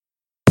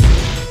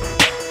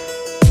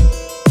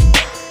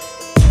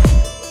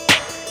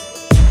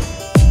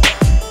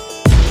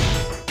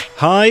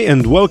Hi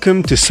and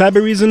welcome to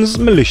Cybereason's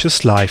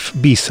Malicious Life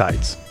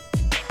B-Sides.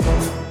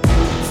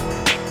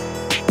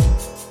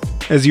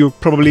 As you're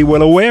probably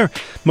well aware,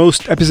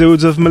 most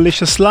episodes of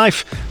Malicious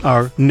Life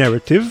are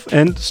narrative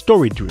and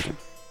story-driven.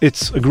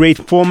 It's a great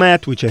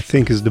format which I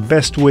think is the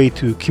best way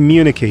to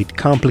communicate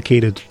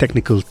complicated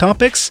technical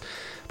topics,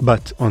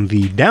 but on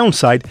the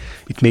downside,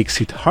 it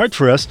makes it hard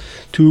for us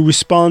to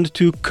respond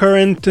to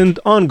current and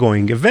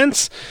ongoing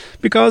events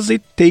because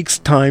it takes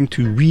time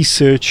to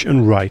research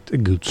and write a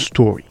good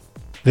story.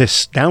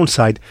 This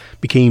downside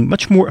became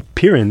much more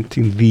apparent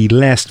in the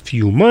last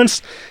few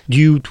months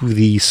due to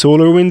the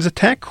SolarWinds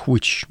attack,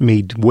 which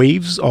made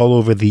waves all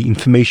over the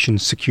information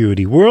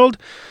security world,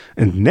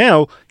 and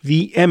now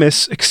the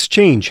MS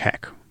Exchange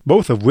hack,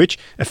 both of which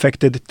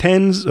affected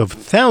tens of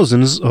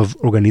thousands of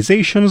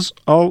organizations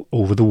all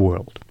over the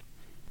world.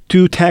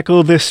 To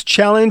tackle this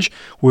challenge,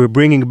 we're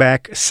bringing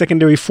back a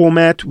secondary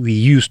format we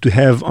used to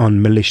have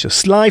on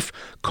Malicious Life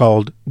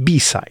called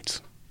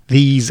B-Sides.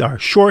 These are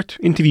short,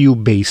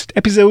 interview-based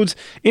episodes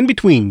in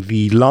between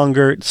the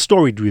longer,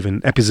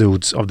 story-driven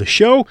episodes of the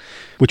show,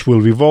 which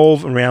will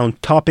revolve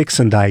around topics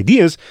and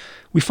ideas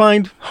we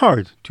find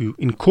hard to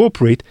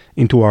incorporate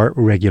into our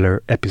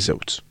regular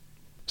episodes.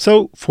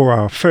 So, for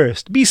our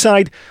first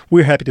B-side,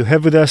 we're happy to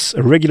have with us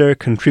a regular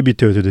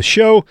contributor to the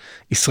show,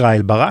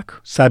 Israel Barak,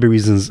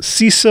 Cybereason's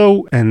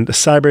CISO and a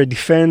cyber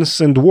defense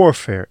and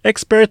warfare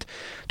expert,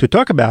 to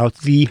talk about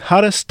the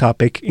hottest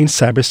topic in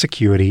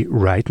cybersecurity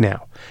right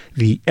now,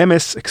 the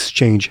MS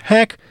Exchange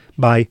hack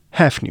by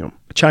Hafnium,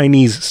 a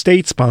Chinese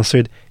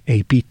state-sponsored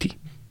APT.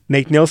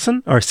 Nate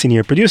Nelson, our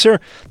senior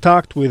producer,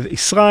 talked with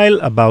Israel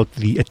about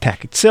the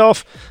attack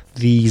itself,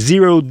 the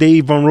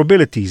zero-day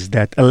vulnerabilities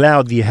that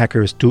allowed the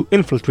hackers to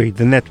infiltrate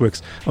the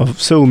networks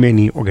of so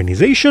many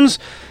organizations,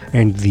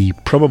 and the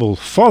probable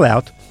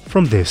fallout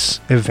from this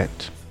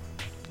event.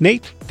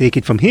 Nate, take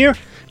it from here,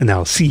 and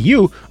I'll see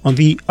you on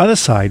the other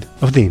side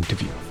of the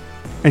interview.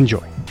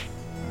 Enjoy.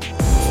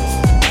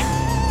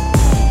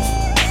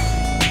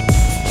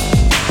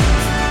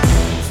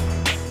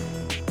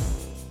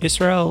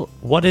 Israel,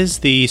 what is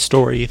the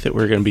story that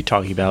we're going to be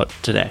talking about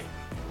today?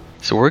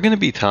 So we're going to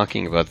be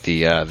talking about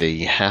the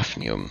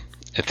Hafnium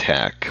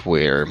attack,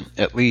 where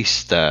at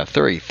least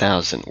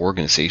 30,000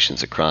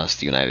 organizations across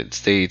the United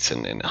States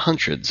and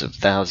hundreds of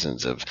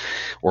thousands of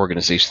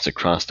organizations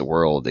across the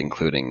world,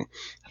 including,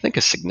 I think,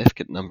 a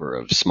significant number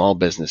of small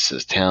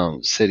businesses,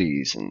 towns,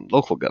 cities, and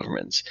local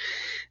governments,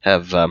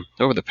 have,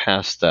 over the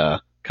past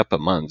couple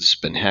of months,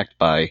 been hacked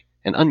by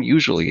an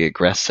unusually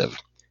aggressive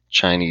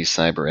Chinese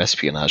cyber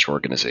espionage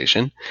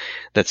organization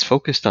that's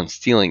focused on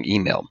stealing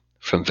email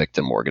from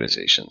victim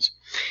organizations.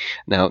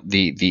 Now,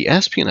 the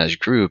espionage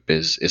group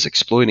is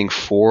exploiting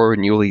four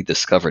newly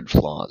discovered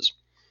flaws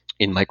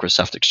in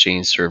Microsoft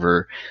Exchange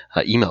Server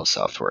email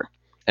software,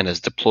 and has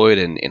deployed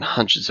in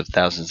hundreds of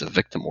thousands of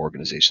victim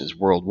organizations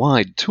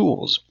worldwide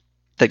tools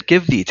that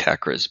give the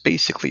attackers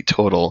basically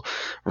total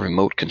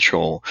remote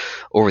control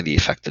over the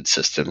affected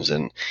systems.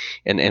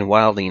 And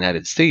while the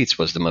United States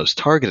was the most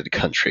targeted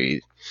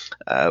country,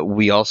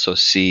 we also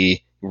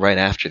see right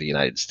after the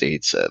United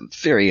States a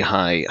very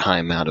high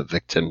amount of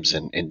victims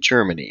in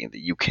Germany, in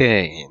the UK,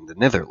 in the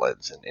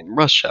Netherlands, and in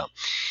Russia.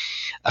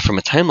 From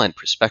a timeline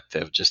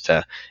perspective, just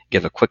to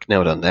give a quick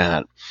note on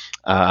that,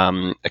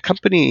 a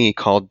company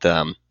called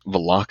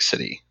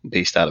Velocity,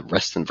 based out of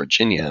Reston,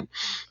 Virginia,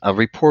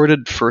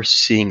 reported first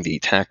seeing the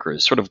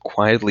attackers sort of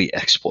quietly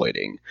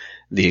exploiting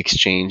the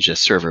Exchange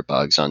server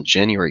bugs on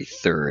January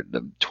 3rd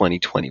of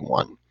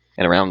 2021.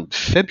 And around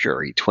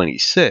February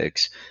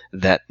 26,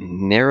 that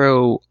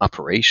narrow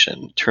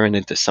operation turned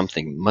into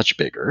something much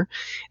bigger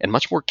and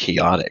much more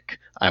chaotic,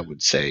 I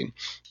would say,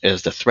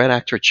 as the threat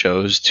actor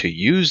chose to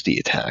use the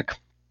attack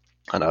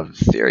on a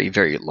very,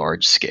 very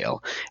large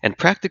scale and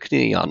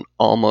practically on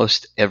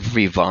almost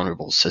every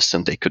vulnerable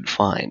system they could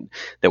find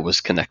that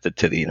was connected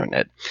to the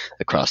internet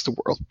across the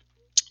world.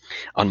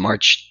 On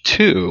March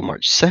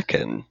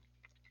 2nd,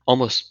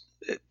 almost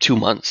 2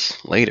 months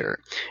later,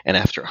 and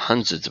after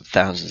hundreds of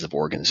thousands of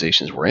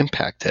organizations were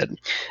impacted,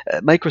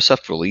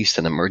 Microsoft released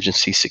an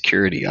emergency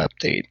security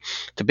update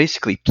to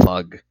basically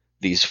plug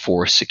these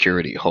four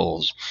security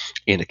holes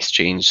in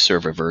Exchange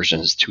Server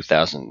versions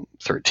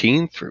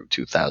 2013 through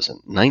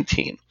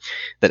 2019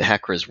 that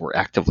hackers were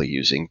actively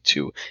using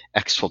to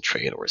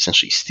exfiltrate or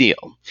essentially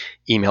steal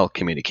email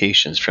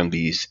communications from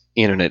these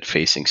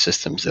internet-facing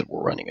systems that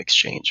were running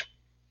Exchange.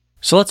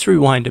 So let's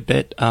rewind a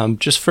bit.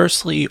 Just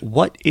firstly,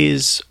 what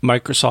is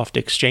Microsoft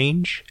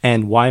Exchange,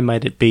 and why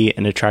might it be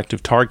an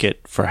attractive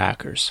target for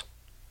hackers?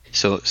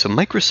 So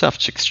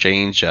Microsoft's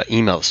Exchange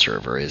email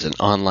server is an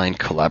online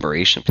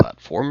collaboration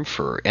platform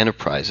for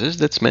enterprises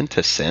that's meant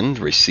to send,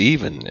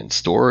 receive, and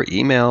store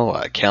email,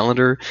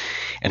 calendar,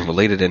 and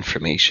related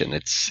information.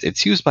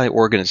 It's used by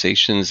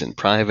organizations in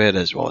private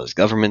as well as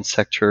government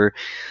sector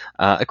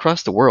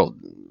across the world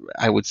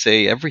I would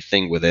say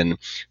everything within,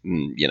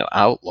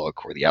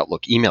 Outlook or the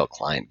Outlook email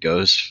client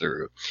goes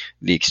through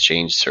the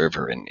Exchange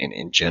server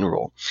in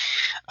general.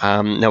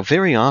 Now,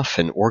 very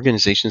often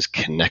organizations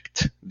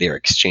connect their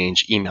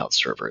Exchange email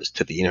servers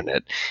to the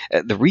internet.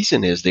 The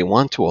reason is they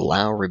want to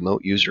allow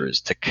remote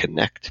users to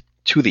connect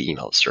to the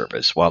email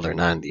service while they're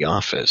not in the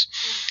office.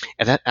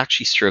 And that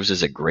actually serves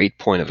as a great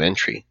point of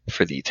entry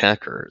for the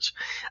attackers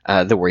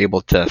that were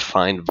able to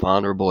find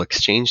vulnerable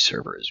Exchange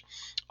servers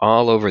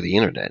all over the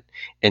internet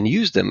and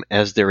use them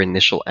as their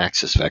initial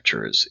access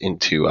vectors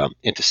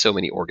into so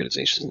many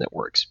organizations'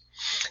 networks.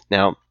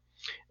 Now,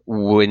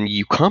 when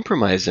you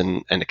compromise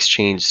an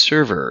Exchange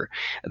server,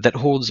 that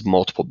holds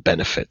multiple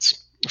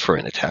benefits for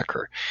an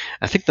attacker.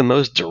 I think the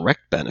most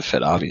direct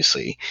benefit,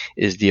 obviously,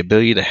 is the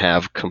ability to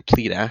have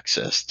complete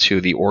access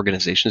to the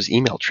organization's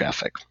email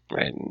traffic,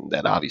 right? And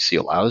that obviously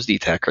allows the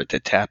attacker to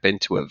tap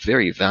into a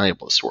very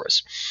valuable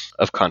source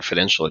of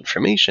confidential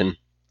information,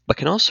 but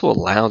can also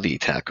allow the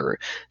attacker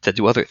to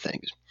do other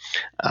things,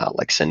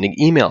 like sending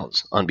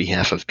emails on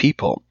behalf of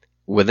people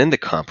within the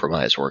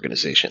compromised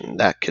organization.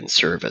 That can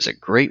serve as a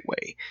great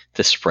way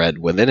to spread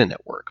within a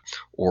network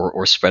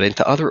or spread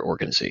into other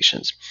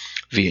organizations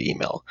via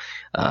email.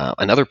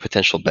 Another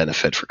potential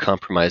benefit for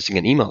compromising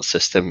an email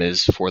system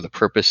is for the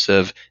purpose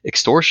of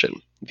extortion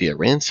via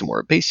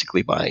ransomware,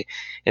 basically by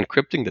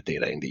encrypting the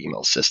data in the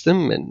email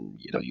system, and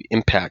you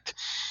impact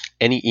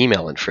any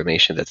email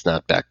information that's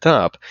not backed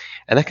up,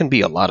 and that can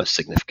be a lot of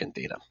significant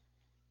data.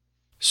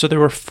 So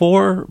there were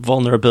 4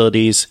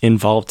 vulnerabilities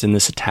involved in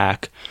this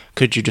attack.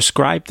 Could you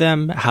describe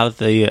them, how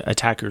the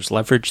attackers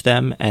leveraged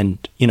them, and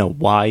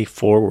why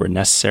 4 were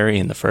necessary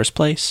in the first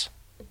place?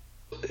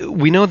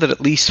 We know that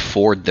at least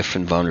 4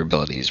 different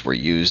vulnerabilities were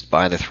used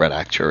by the threat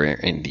actor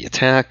in the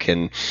attack,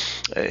 and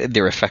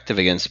they're effective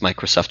against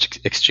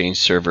Microsoft Exchange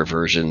Server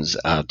versions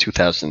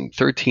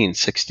 2013,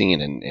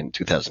 16, and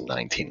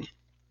 2019.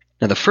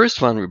 Now, the first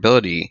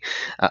vulnerability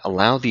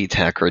allowed the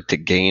attacker to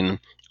gain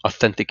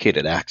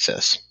authenticated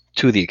access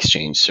to the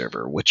Exchange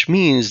server, which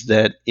means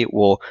that it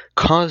will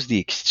cause the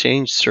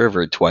Exchange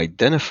server to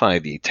identify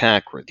the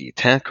attack or the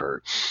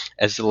attacker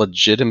as a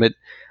legitimate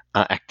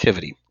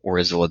activity or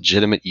as a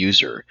legitimate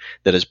user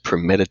that is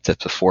permitted to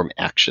perform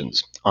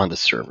actions on the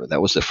server.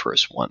 That was the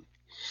first one.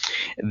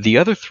 The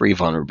other 3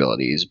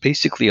 vulnerabilities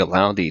basically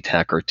allow the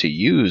attacker to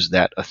use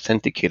that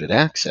authenticated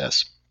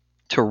access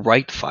to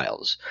write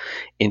files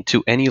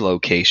into any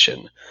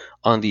location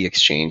on the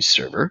Exchange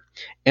server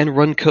and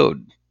run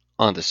code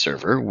on the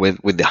server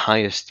with the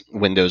highest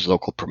Windows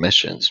local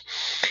permissions.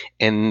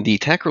 And the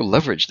attacker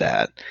leveraged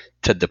that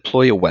to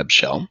deploy a web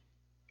shell,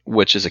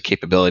 which is a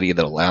capability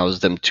that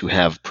allows them to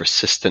have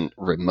persistent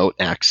remote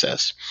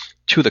access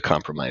to the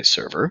compromised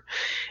server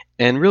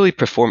and really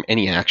perform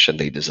any action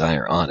they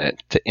desire on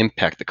it to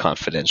impact the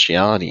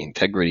confidentiality,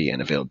 integrity,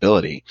 and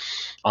availability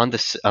on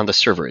the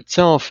server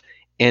itself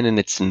and in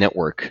its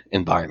network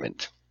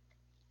environment.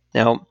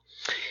 Now,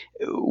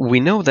 we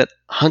know that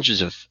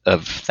hundreds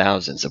of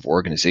thousands of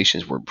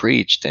organizations were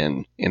breached,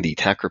 and the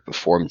attacker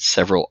performed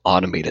several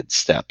automated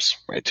steps,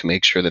 right, to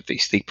make sure that they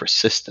stay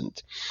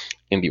persistent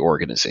in the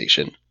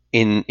organization.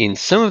 In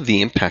some of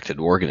the impacted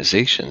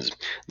organizations,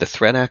 the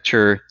threat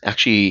actor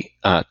actually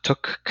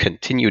took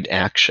continued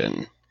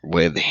action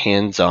with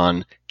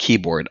hands-on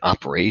keyboard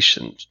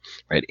operations,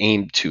 right,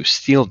 aimed to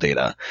steal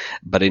data.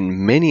 But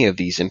in many of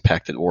these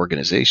impacted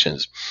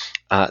organizations,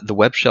 the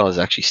web shell is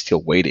actually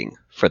still waiting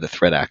for the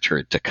threat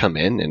actor to come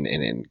in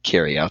and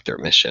carry out their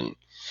mission.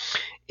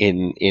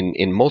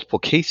 In multiple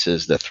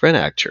cases, the threat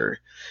actor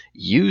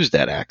used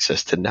that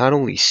access to not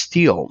only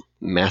steal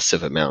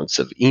massive amounts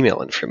of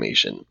email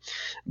information,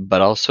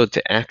 but also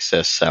to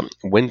access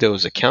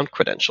Windows account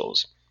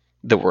credentials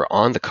that were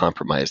on the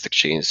compromised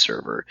Exchange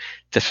server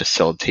to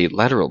facilitate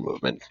lateral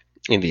movement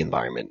in the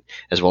environment,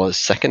 as well as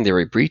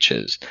secondary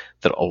breaches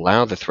that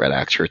allow the threat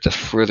actor to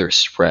further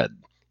spread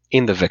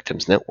in the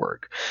victim's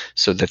network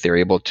so that they're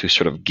able to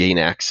sort of gain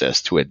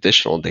access to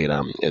additional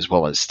data as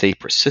well as stay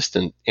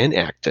persistent and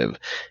active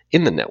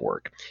in the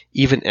network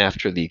even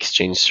after the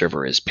Exchange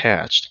server is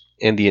patched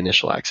and the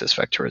initial access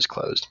vector is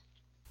closed.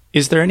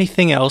 Is there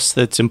anything else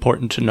that's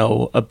important to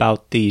know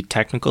about the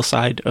technical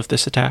side of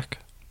this attack?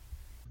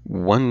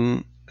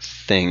 One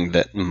thing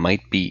that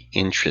might be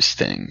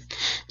interesting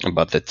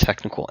about the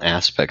technical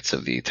aspects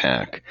of the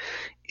attack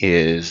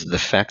is the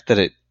fact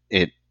that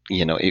it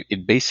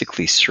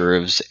basically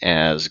serves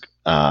as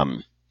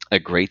a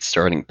great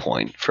starting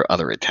point for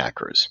other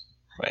attackers,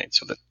 right?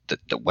 So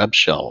the web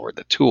shell or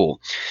the tool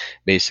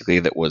basically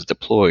that was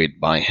deployed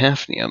by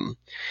Hafnium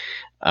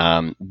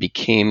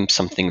became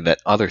something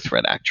that other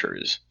threat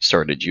actors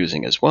started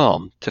using as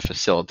well to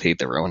facilitate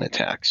their own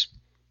attacks.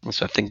 And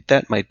so I think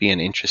that might be an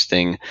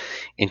interesting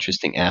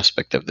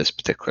aspect of this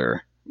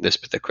particular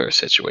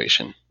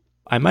situation.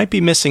 I might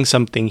be missing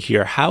something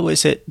here. How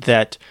is it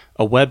that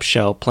a web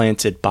shell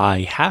planted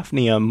by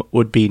Hafnium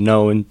would be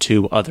known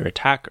to other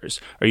attackers?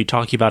 Are you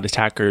talking about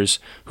attackers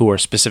who are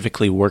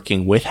specifically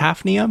working with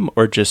Hafnium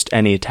or just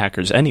any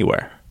attackers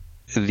anywhere?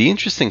 the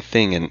interesting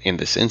thing in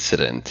this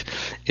incident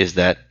is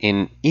that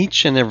in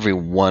each and every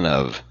one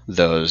of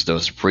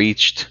those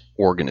breached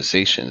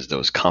organizations,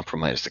 those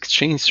compromised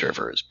exchange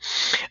servers,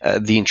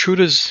 the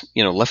intruders,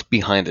 left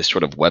behind this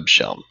sort of web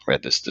shell,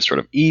 right? This sort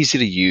of easy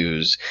to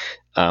use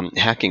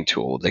hacking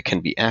tool that can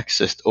be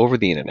accessed over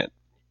the internet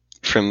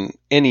from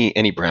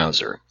any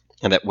browser.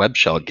 And that web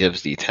shell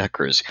gives the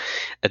attackers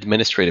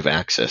administrative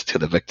access to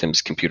the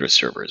victim's computer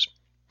servers.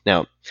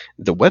 Now,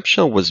 the web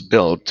shell was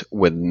built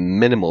with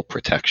minimal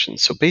protection.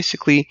 So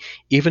basically,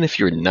 even if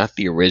you're not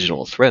the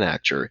original threat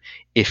actor,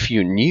 if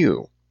you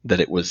knew that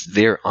it was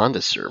there on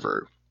the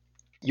server,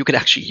 you could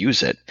actually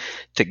use it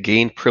to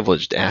gain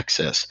privileged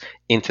access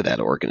into that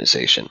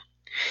organization.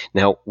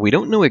 Now, we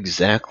don't know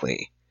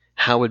exactly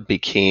how it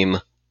became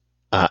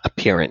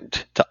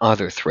apparent to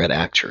other threat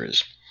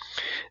actors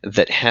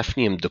that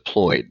Hafnium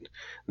deployed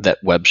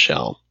that web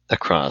shell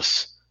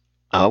across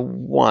a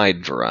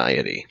wide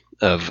variety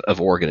of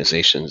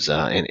organizations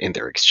in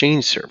their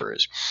exchange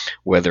servers,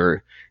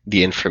 whether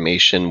the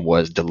information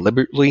was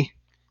deliberately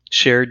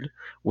shared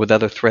with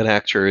other threat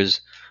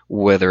actors,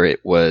 whether it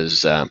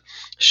was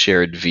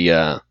shared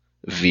via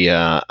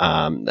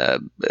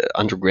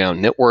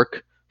underground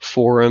network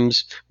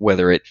forums,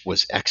 whether it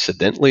was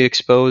accidentally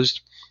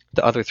exposed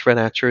to other threat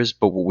actors.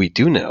 But what we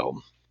do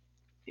know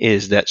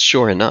is that,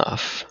 sure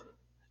enough,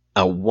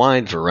 a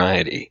wide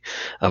variety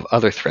of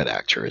other threat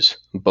actors,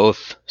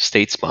 both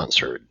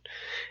state-sponsored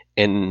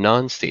and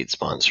non-state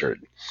sponsored,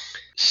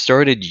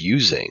 started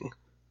using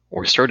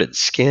or started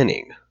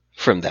scanning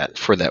for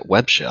that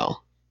web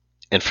shell.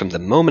 And from the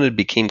moment it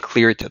became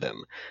clear to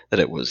them that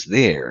it was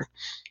there,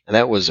 and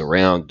that was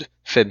around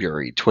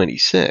February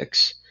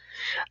 26,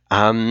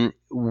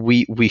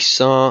 we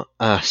saw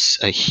a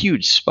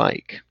huge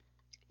spike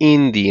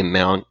in the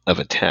amount of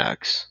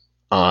attacks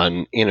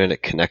on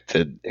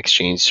internet-connected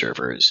exchange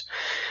servers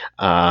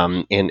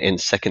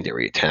and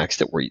secondary attacks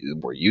that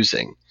were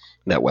using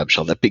that web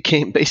shell that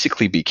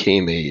basically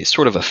became a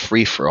sort of a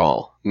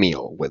free-for-all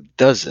meal with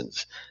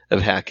dozens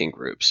of hacking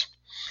groups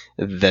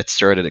that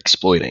started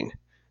exploiting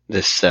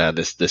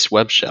this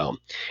web shell,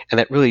 and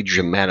that really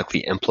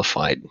dramatically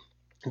amplified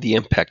the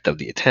impact of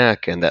the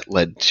attack, and that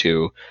led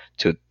to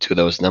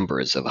those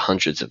numbers of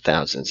hundreds of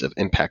thousands of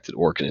impacted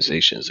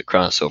organizations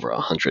across over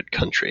 100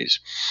 countries.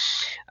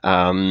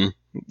 Some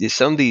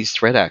of these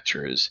threat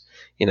actors,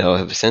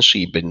 have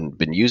essentially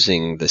been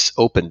using this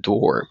open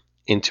door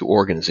into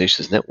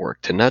organizations'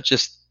 network to not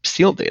just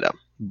steal data,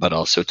 but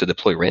also to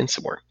deploy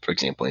ransomware, for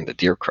example, in the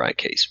DearCry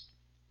case.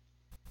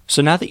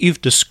 So now that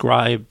you've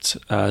described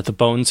the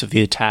bones of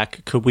the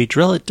attack, could we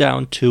drill it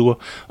down to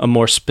a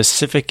more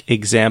specific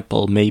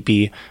example,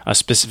 maybe a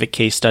specific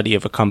case study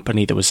of a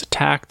company that was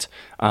attacked?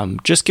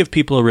 Just give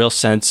people a real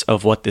sense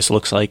of what this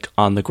looks like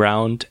on the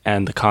ground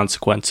and the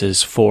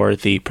consequences for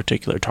the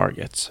particular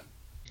targets.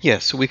 Yeah,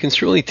 so we can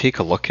certainly take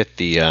a look at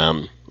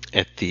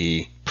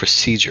the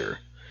procedure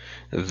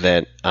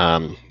that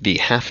the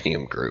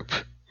Hafnium group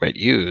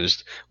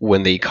used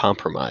when they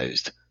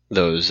compromised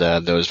those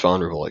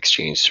vulnerable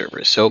exchange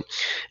servers. So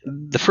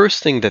the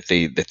first thing that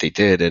they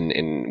did,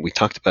 and we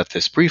talked about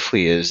this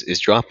briefly, is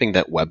dropping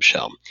that web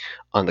shell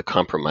on the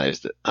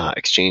compromised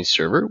exchange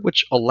server,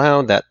 which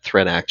allowed that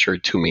threat actor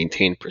to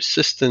maintain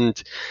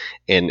persistent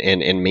and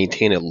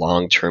maintain a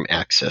long-term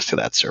access to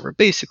that server.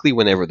 Basically,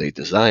 whenever they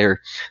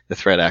desire, the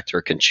threat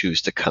actor can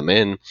choose to come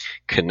in,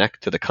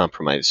 connect to the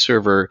compromised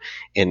server,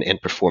 and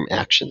perform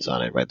actions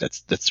on it. Right?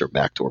 That's their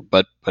backdoor.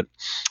 But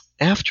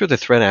after the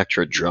threat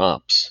actor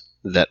drops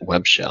that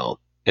web shell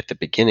at the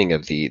beginning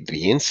of the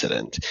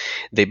incident,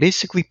 they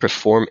basically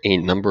perform a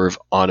number of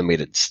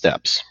automated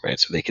steps, right?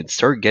 So they can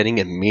start getting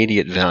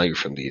immediate value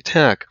from the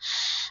attack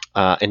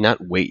and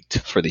not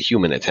wait for the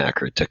human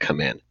attacker to come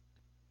in.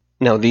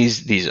 Now,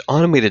 these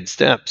automated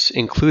steps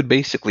include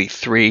basically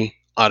three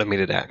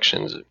automated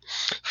actions.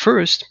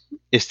 First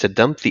is to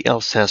dump the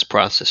LSAS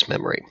process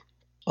memory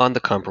on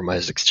the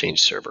compromised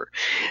exchange server.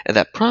 And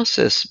that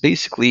process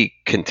basically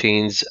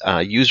contains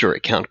user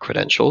account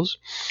credentials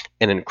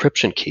and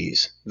encryption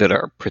keys that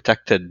are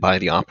protected by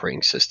the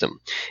operating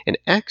system. And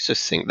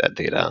accessing that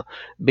data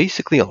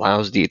basically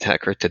allows the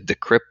attacker to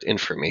decrypt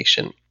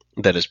information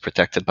that is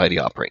protected by the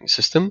operating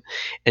system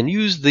and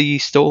use the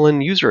stolen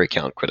user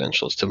account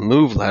credentials to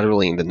move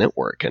laterally in the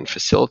network and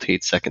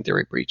facilitate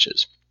secondary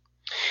breaches.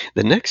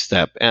 The next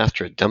step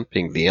after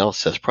dumping the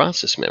LSAS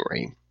process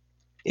memory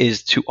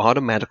is to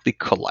automatically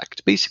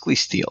collect, basically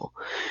steal,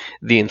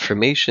 the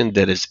information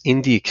that is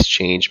in the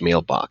exchange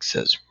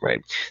mailboxes,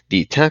 right?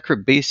 The attacker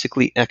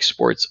basically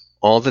exports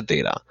all the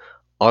data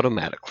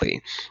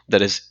automatically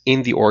that is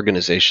in the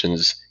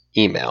organization's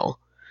email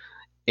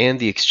and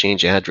the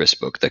exchange address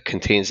book that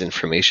contains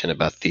information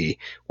about the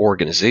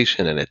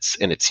organization and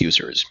its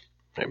users.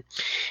 Right?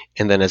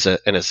 And then as a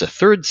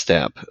third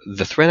step,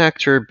 the threat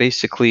actor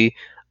basically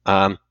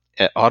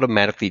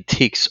automatically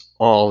takes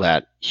all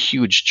that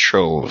huge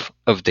trove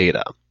of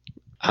data,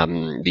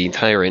 the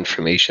entire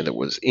information that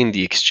was in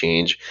the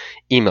exchange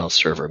email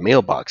server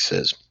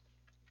mailboxes,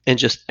 and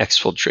just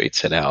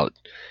exfiltrates it out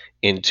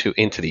into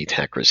the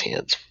attacker's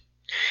hands.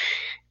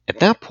 At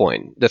that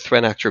point, the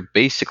threat actor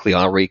basically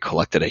already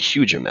collected a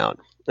huge amount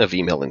of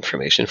email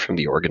information from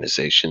the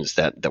organizations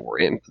that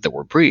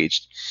were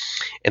breached,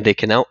 and they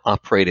can now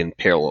operate in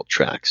parallel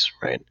tracks,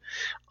 right?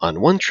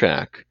 On one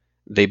track,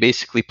 they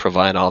basically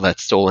provide all that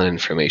stolen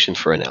information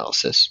for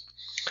analysis.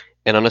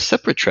 And on a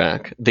separate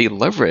track, they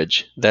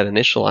leverage that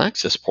initial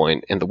access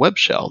point in the web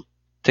shell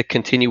to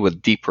continue with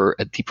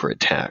a deeper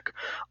attack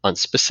on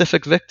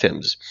specific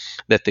victims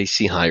that they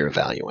see higher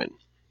value in.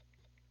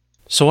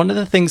 So one of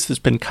the things that's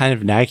been kind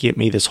of nagging at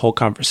me this whole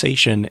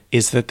conversation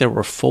is that there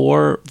were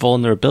 4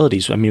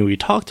 vulnerabilities. I mean, we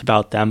talked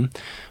about them,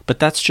 but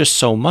that's just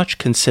so much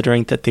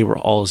considering that they were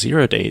all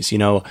 0 days. You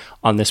know,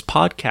 on this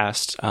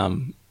podcast,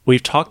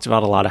 we've talked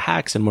about a lot of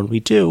hacks, and when we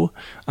do,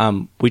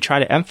 we try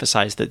to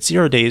emphasize that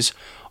 0 days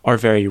are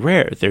very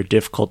rare. They're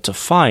difficult to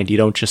find. You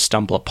don't just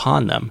stumble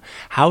upon them.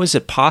 How is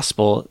it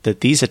possible that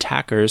these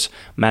attackers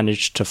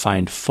managed to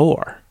find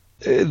 4?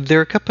 There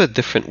are a couple of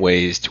different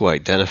ways to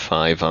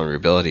identify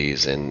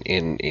vulnerabilities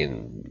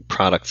in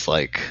products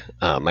like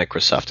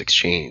Microsoft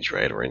Exchange,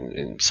 right, or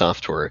in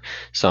software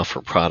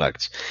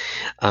products.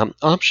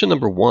 Option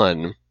number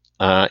one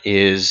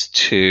is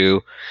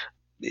to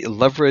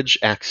leverage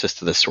access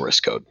to the source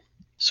code.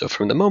 So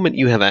from the moment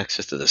you have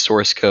access to the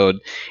source code,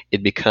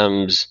 it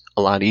becomes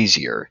a lot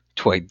easier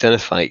to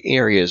identify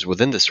areas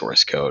within the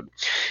source code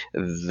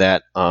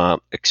that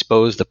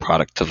expose the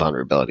product to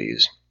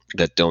vulnerabilities,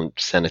 that don't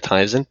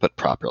sanitize input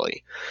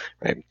properly,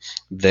 right?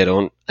 They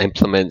don't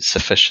implement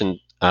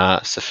sufficient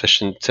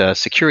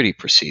security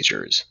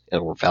procedures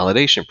or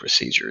validation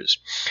procedures.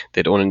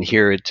 They don't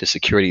adhere to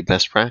security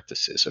best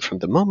practices. So from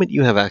the moment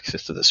you have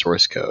access to the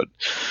source code,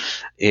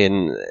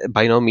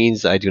 by no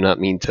means I do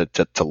not mean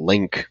to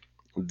link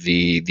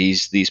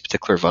these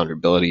particular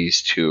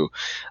vulnerabilities to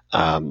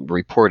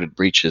reported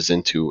breaches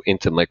into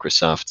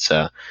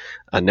Microsoft's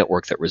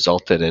network that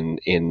resulted in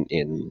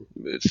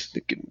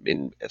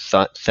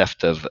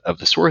theft of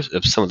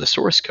some of the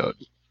source code.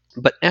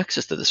 But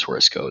access to the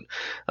source code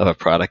of a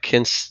product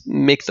can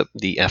make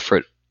the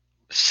effort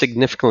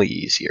significantly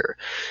easier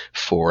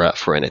for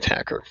an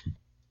attacker.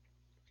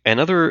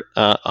 Another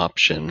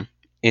option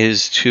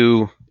is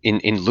to,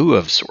 in lieu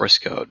of source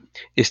code,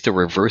 is to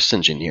reverse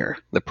engineer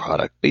the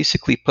product.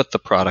 Basically put the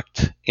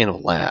product in a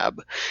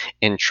lab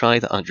and try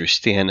to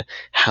understand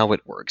how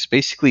it works.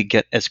 Basically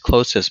get as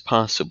close as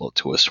possible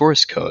to a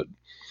source code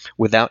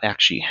without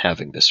actually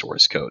having the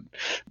source code.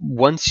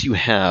 Once you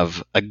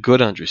have a good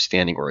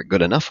understanding or a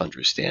good enough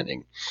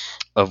understanding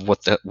of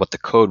what the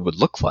code would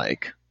look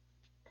like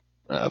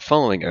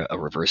following a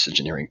reverse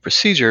engineering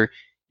procedure,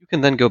 you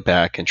can then go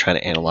back and try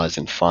to analyze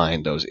and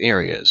find those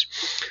areas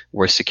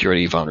where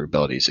security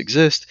vulnerabilities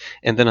exist,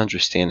 and then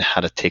understand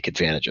how to take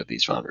advantage of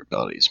these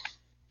vulnerabilities.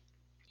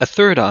 A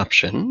third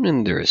option,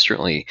 and there is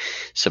certainly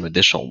some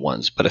additional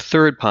ones, but a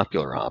third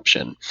popular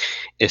option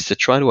is to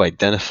try to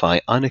identify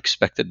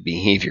unexpected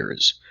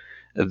behaviors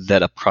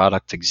that a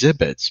product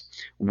exhibits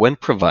when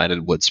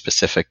provided with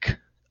specific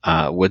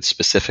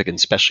and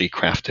specially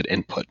crafted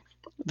input.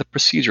 The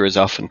procedure is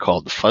often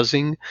called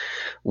fuzzing,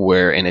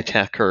 where an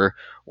attacker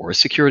or a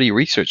security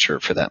researcher,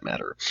 for that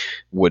matter,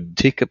 would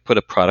put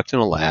a product in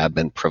a lab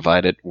and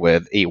provide it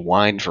with a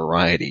wide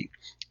variety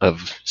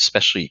of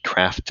specially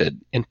crafted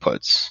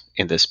inputs,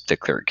 in this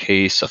particular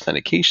case,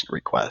 authentication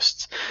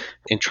requests,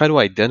 and try to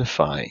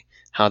identify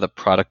how the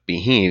product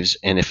behaves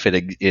and if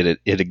it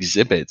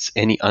exhibits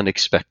any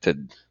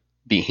unexpected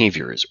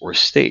behaviors or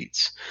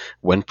states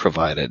when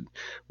provided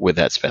with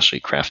that specially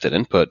crafted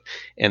input,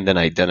 and then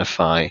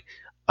identify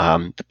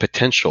the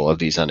potential of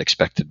these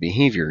unexpected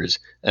behaviors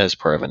as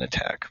part of an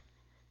attack.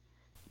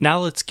 Now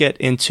let's get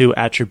into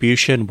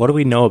attribution. What do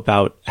we know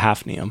about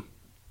Hafnium?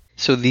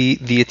 So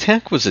the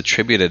attack was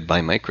attributed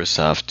by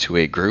Microsoft to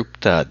a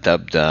group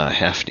dubbed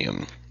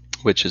Hafnium,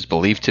 which is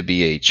believed to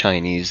be a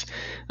Chinese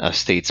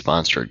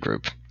state-sponsored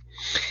group.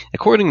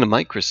 According to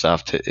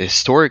Microsoft,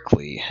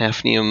 historically,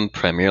 Hafnium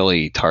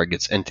primarily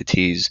targets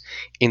entities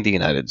in the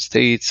United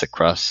States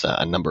across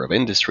a number of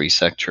industry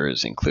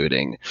sectors,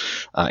 including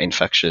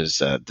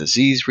infectious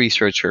disease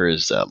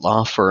researchers,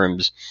 law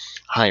firms,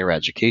 higher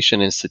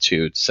education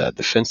institutes,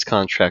 defense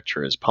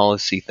contractors,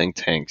 policy think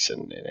tanks,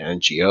 and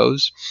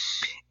NGOs.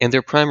 And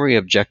their primary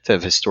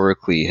objective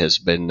historically has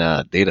been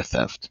data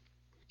theft.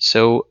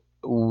 So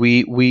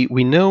we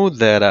know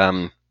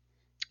that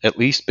at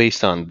least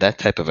based on that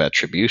type of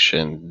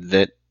attribution,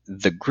 that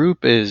the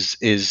group is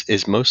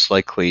most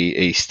likely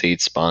a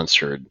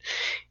state-sponsored,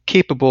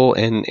 capable,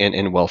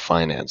 and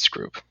well-financed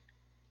group.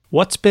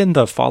 What's been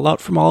the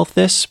fallout from all of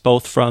this,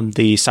 both from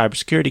the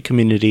cybersecurity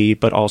community,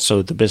 but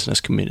also the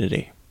business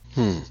community?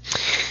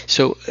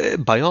 So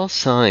by all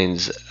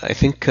signs, I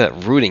think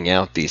rooting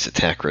out these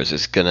attackers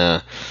is going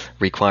to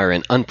require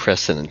an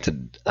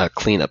unprecedented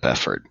cleanup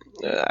effort.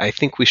 I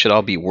think we should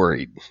all be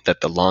worried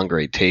that the longer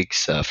it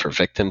takes for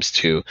victims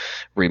to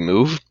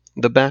remove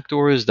the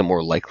backdoors, the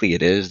more likely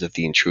it is that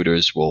the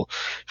intruders will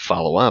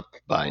follow up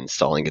by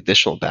installing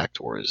additional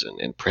backdoors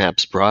and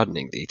perhaps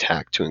broadening the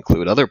attack to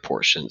include other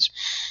portions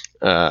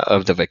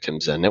of the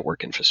victim's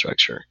network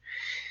infrastructure.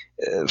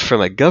 From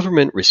a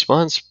government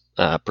response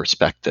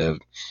perspective.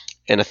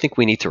 And I think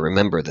we need to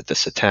remember that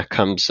this attack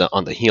comes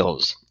on the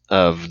heels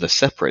of the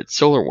separate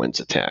SolarWinds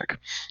attack,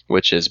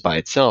 which is by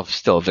itself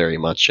still very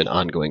much an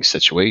ongoing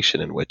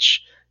situation in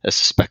which a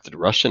suspected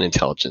Russian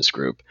intelligence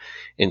group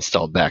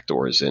installed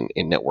backdoors in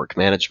network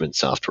management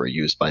software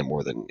used by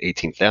more than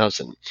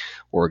 18,000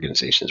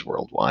 organizations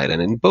worldwide.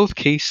 And in both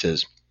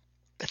cases,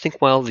 I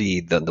think while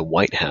the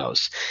White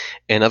House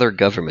and other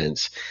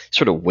governments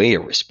sort of weigh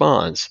a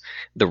response,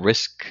 the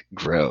risk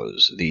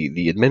grows.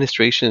 The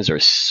administrations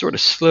are sort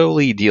of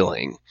slowly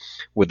dealing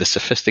with the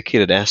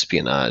sophisticated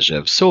espionage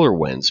of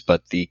SolarWinds,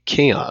 but the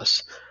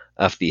chaos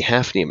of the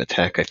Hafnium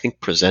attack, I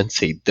think,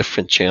 presents a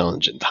different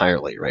challenge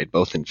entirely, right?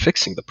 Both in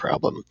fixing the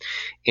problem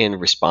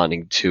and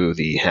responding to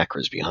the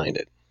hackers behind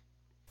it.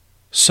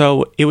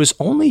 So it was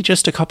only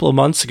just a couple of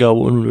months ago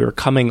when we were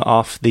coming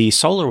off the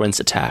SolarWinds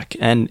attack.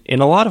 And in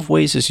a lot of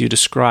ways, as you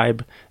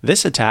describe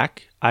this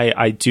attack,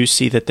 I do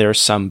see that there's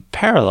some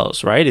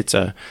parallels, right? It's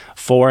a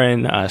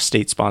foreign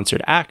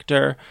state-sponsored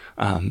actor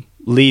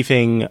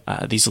leaving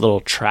these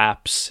little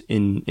traps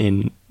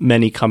in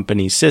many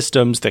companies'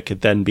 systems that could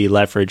then be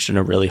leveraged and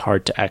are really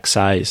hard to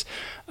excise.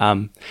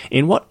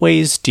 In what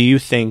ways do you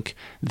think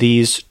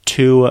these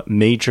two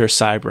major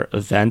cyber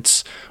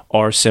events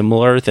are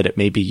similar, that it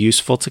may be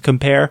useful to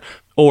compare?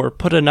 Or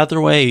put another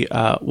way,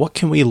 what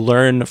can we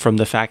learn from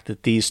the fact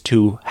that these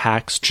two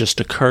hacks just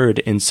occurred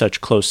in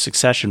such close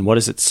succession? What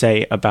does it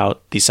say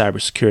about the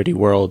cybersecurity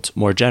world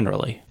more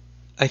generally?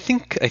 I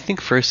think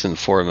first and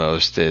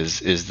foremost is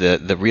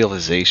the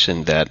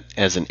realization that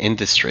as an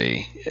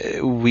industry,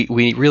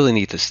 we really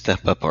need to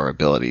step up our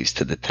abilities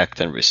to detect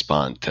and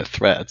respond to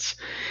threats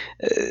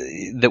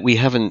that we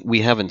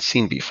haven't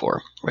seen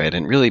before, right?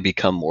 And really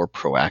become more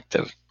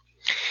proactive.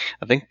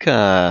 I think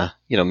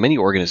many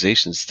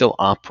organizations still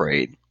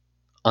operate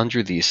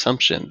under the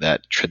assumption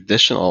that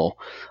traditional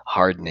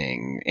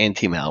hardening,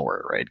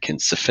 anti-malware, right, can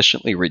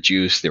sufficiently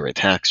reduce their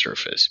attack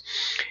surface.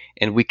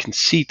 And we can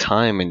see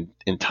time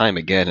and time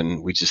again,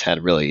 and we just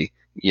had really,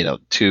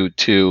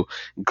 two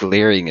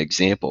glaring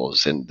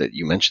examples, and that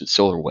you mentioned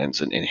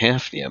SolarWinds and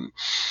Hafnium,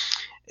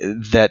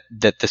 that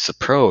this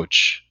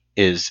approach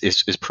is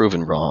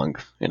proven wrong.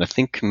 And I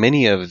think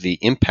many of the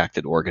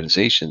impacted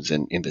organizations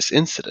in this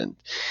incident,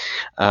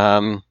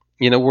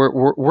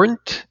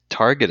 weren't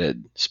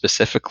targeted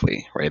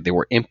specifically, right? They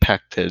were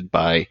impacted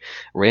by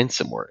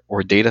ransomware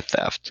or data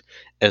theft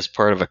as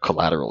part of a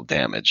collateral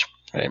damage,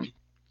 right?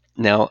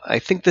 Now, I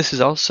think this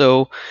is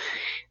also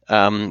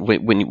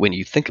when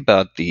you think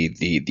about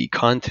the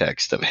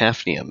context of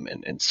Hafnium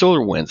and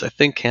SolarWinds. I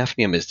think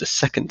Hafnium is the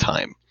second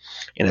time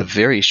in a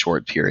very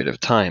short period of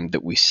time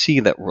that we see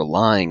that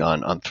relying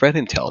on threat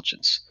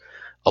intelligence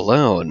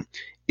alone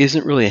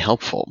isn't really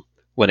helpful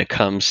when it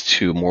comes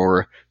to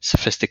more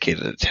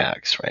sophisticated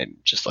attacks, right?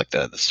 Just like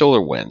the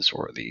SolarWinds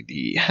or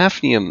the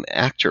Hafnium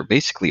actor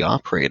basically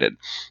operated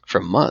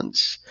for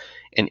months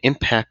and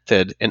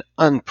impacted an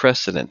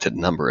unprecedented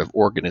number of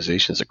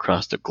organizations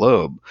across the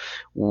globe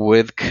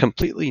with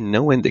completely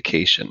no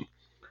indication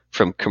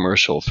from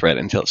commercial threat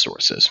intel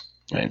sources.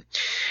 Right?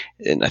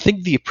 And I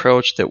think the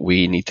approach that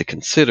we need to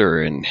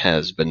consider, and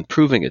has been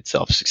proving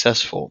itself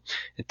successful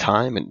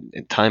time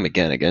and time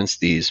again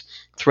against these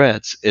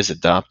threats, is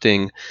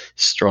adopting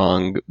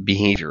strong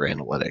behavior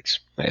analytics,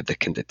 right, that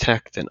can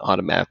detect and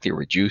automatically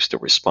reduce the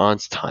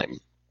response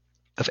time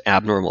of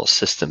abnormal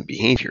system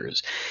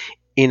behaviors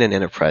in an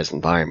enterprise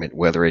environment,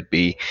 whether it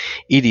be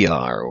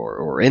EDR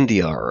or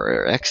NDR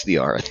or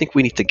XDR. I think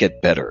we need to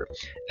get better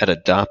at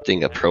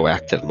adopting a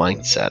proactive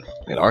mindset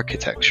and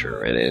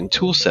architecture and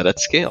tool set at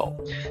scale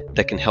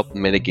that can help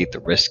mitigate the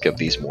risk of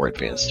these more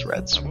advanced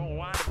threats.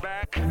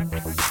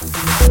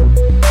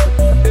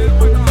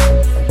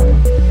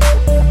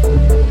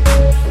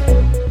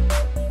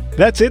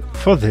 That's it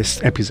for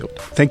this episode.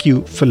 Thank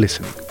you for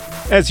listening.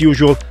 As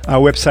usual, our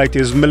website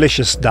is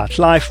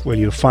malicious.life, where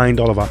you'll find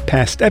all of our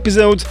past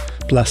episodes,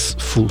 plus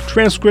full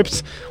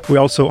transcripts. We're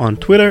also on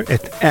Twitter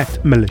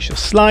at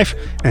maliciouslife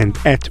and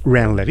at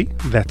ranlevi.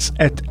 That's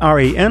at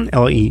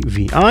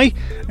RANLEVI.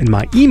 And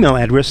my email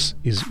address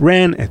is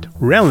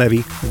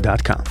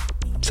ran@ranlevi.com.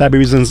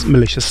 Cybereason's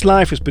Malicious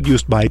Life is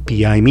produced by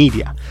PI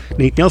Media.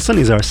 Nate Nelson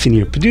is our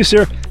senior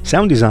producer.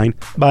 Sound design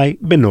by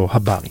Beno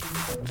Habari.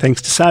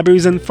 Thanks to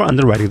Cybereason for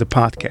underwriting the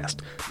podcast.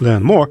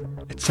 Learn more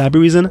at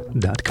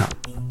cybereason.com.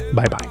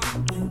 Bye-bye.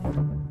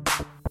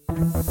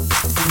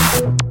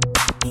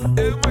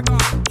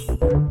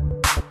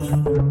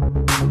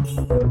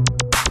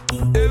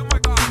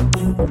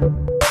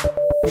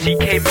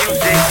 CK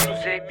music.